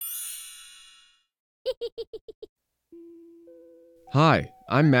Hi,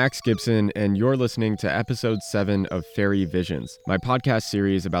 I'm Max Gibson, and you're listening to episode 7 of Fairy Visions, my podcast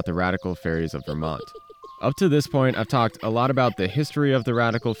series about the radical fairies of Vermont. Up to this point, I've talked a lot about the history of the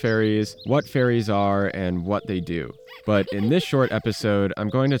radical fairies, what fairies are, and what they do. But in this short episode, I'm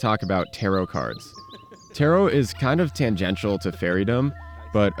going to talk about tarot cards. Tarot is kind of tangential to fairydom,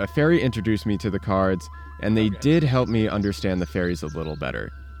 but a fairy introduced me to the cards, and they did help me understand the fairies a little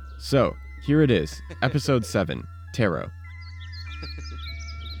better. So, here it is, episode 7, Tarot.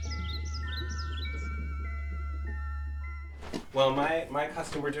 Well, my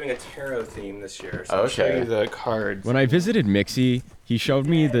custom, we're doing a tarot theme this year, so I'll show you the cards. When I visited Mixie, he showed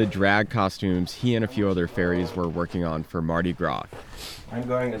me the drag costumes he and a few other fairies were working on for Mardi Gras. I'm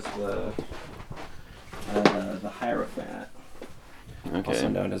going as the Hierophant, also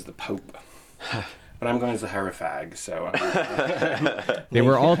known as the Pope. But I'm going as the Hierophag, so... They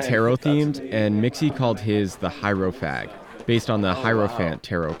were all tarot themed, and Mixie called his the Hierophag, based on the Hierophant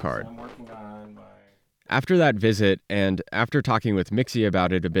tarot card. After that visit, and after talking with Mixie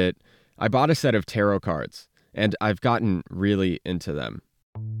about it a bit, I bought a set of tarot cards, and I've gotten really into them.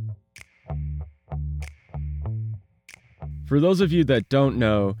 For those of you that don't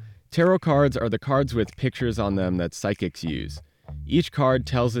know, tarot cards are the cards with pictures on them that psychics use. Each card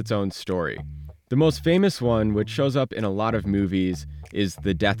tells its own story. The most famous one, which shows up in a lot of movies, is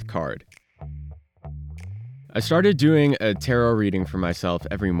the Death card. I started doing a tarot reading for myself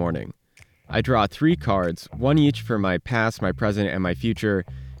every morning. I draw 3 cards, one each for my past, my present, and my future,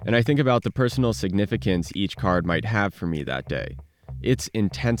 and I think about the personal significance each card might have for me that day. It's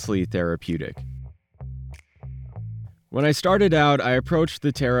intensely therapeutic. When I started out, I approached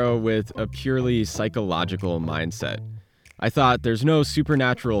the tarot with a purely psychological mindset. I thought there's no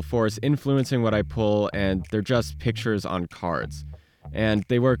supernatural force influencing what I pull, and they're just pictures on cards. And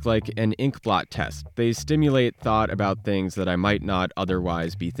they work like an ink blot test. They stimulate thought about things that I might not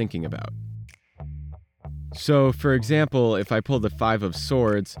otherwise be thinking about. So, for example, if I pull the 5 of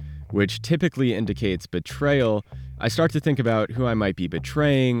Swords, which typically indicates betrayal, I start to think about who I might be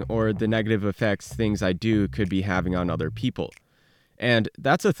betraying or the negative effects things I do could be having on other people. And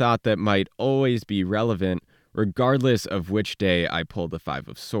that's a thought that might always be relevant regardless of which day I pull the 5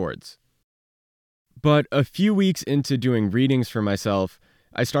 of Swords. But a few weeks into doing readings for myself,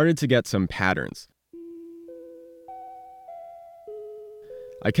 I started to get some patterns.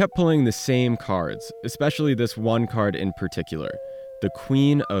 I kept pulling the same cards, especially this one card in particular, the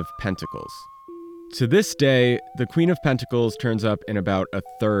Queen of Pentacles. To this day, the Queen of Pentacles turns up in about a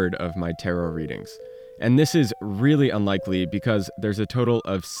third of my tarot readings. And this is really unlikely because there's a total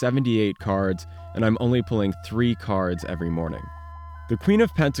of 78 cards, and I'm only pulling 3 cards every morning. The Queen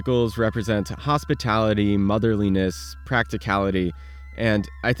of Pentacles represents hospitality, motherliness, practicality, and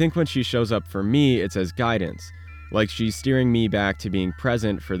I think when she shows up for me, it's as guidance. Like she's steering me back to being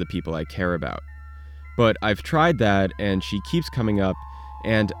present for the people I care about. But I've tried that, and she keeps coming up,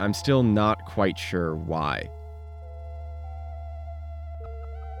 and I'm still not quite sure why.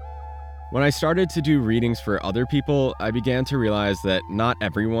 When I started to do readings for other people, I began to realize that not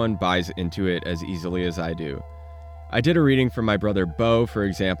everyone buys into it as easily as I do. I did a reading for my brother Bo, for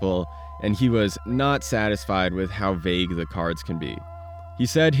example, and he was not satisfied with how vague the cards can be. He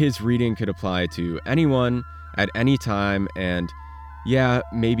said his reading could apply to anyone, at any time, and yeah,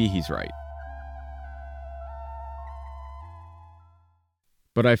 maybe he's right.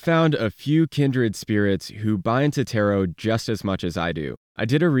 But I found a few kindred spirits who buy into tarot just as much as I do. I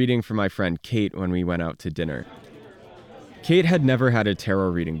did a reading for my friend Kate when we went out to dinner. Kate had never had a tarot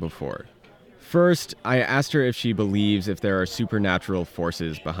reading before. First, I asked her if she believes if there are supernatural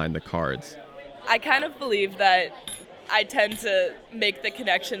forces behind the cards. I kind of believe that I tend to make the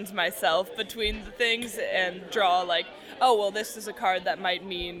connections myself between the things and draw like, oh, well, this is a card that might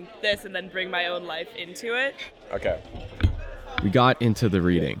mean this, and then bring my own life into it. Okay. We got into the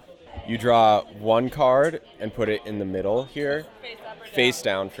reading. You draw one card and put it in the middle here, face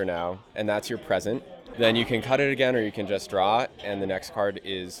down for now, and that's your present. Then you can cut it again or you can just draw it, and the next card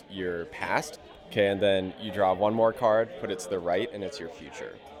is your past. Okay, and then you draw one more card, put it to the right, and it's your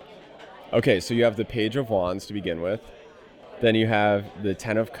future. Okay, so you have the Page of Wands to begin with. Then you have the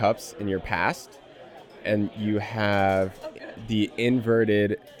 10 of Cups in your past, and you have the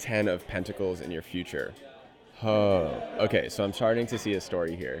inverted 10 of Pentacles in your future. Oh, okay, so I'm starting to see a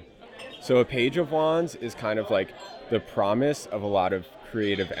story here. So a Page of Wands is kind of like the promise of a lot of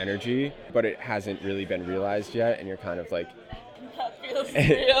creative energy, but it hasn't really been realized yet, and you're kind of like... That feels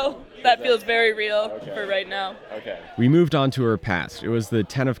real. That feels very real for right now. Okay. We moved on to her past. It was the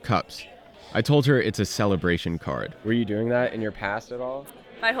 10 of Cups. I told her it's a celebration card. Were you doing that in your past at all?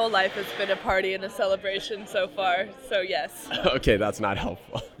 My whole life has been a party and a celebration so far, so yes. Okay, that's not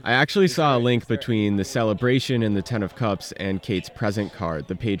helpful. I actually saw a link between the celebration in the Ten of Cups and Kate's present card,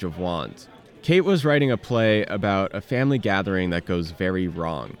 the Page of Wands. Kate was writing a play about a family gathering that goes very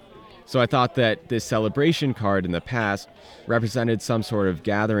wrong. So I thought that this celebration card in the past represented some sort of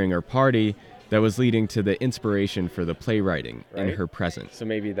gathering or party that was leading to the inspiration for the playwriting in her present. So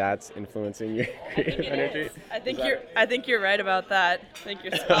maybe that's influencing your creative energy? I think you're right about that. I think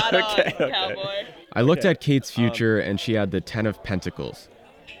you're spot on, cowboy. I looked at Kate's future and she had the Ten of Pentacles.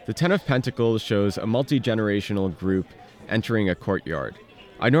 The Ten of Pentacles shows a multi-generational group entering a courtyard.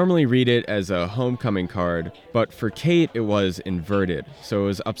 I normally read it as a homecoming card, but for Kate it was inverted, so it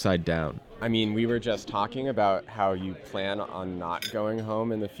was upside down. I mean, we were just talking about how you plan on not going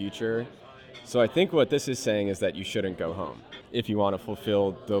home in the future. So I think what this is saying is that you shouldn't go home if you want to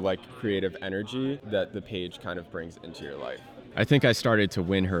fulfill the creative energy that the page kind of brings into your life. I think I started to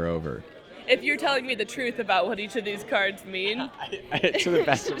win her over. If you're telling me the truth about what each of these cards mean, to the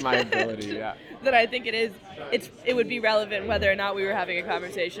best of my ability, yeah. Then I think it would be relevant whether or not we were having a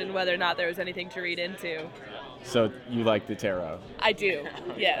conversation, whether or not there was anything to read into. So you like the tarot? I do,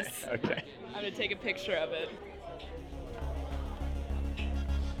 yes. Okay. I'm going to take a picture of it.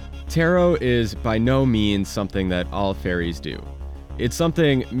 Tarot is by no means something that all fairies do. It's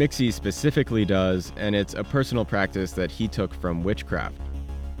something Mixie specifically does, and it's a personal practice that he took from witchcraft.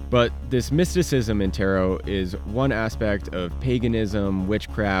 But this mysticism in tarot is one aspect of paganism,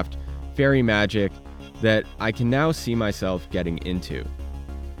 witchcraft, fairy magic that I can now see myself getting into.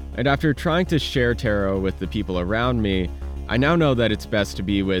 And after trying to share tarot with the people around me, I now know that it's best to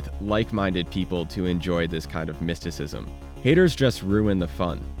be with like-minded people to enjoy this kind of mysticism. Haters just ruin the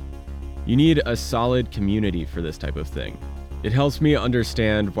fun. You need a solid community for this type of thing. It helps me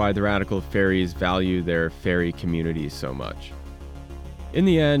understand why the radical fairies value their fairy communities so much. In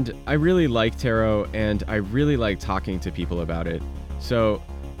the end, I really like tarot and I really like talking to people about it, so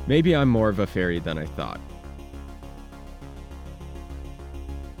maybe I'm more of a fairy than I thought.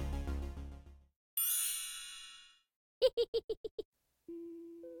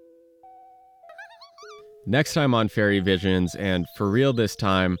 Next time on Fairy Visions, and for real this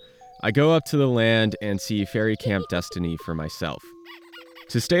time, I go up to the land and see Fairy Camp Destiny for myself.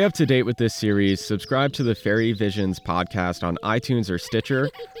 To stay up to date with this series, subscribe to the Fairy Visions podcast on iTunes or Stitcher,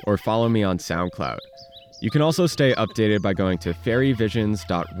 or follow me on SoundCloud. You can also stay updated by going to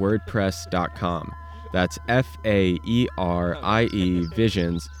fairyvisions.wordpress.com. That's FAERIE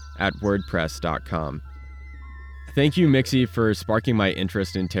visions@wordpress.com. Thank you, Mixie, for sparking my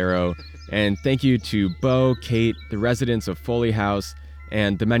interest in tarot, and thank you to Bo, Kate, the residents of Foley House,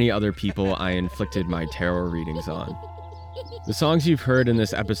 and the many other people I inflicted my tarot readings on. The songs you've heard in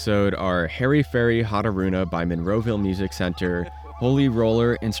this episode are Harry Fairy Hadaruna by Monroeville Music Center, Holy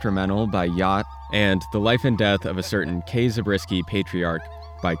Roller Instrumental by Yacht, and The Life and Death of a Certain K. Zabriskie Patriarch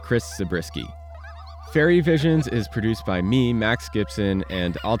by Chris Zabriskie. Fairy Visions is produced by me, Max Gibson,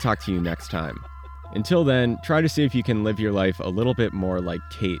 and I'll talk to you next time. Until then, try to see if you can live your life a little bit more like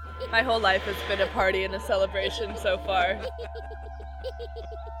Kate. My whole life has been a party and a celebration so far.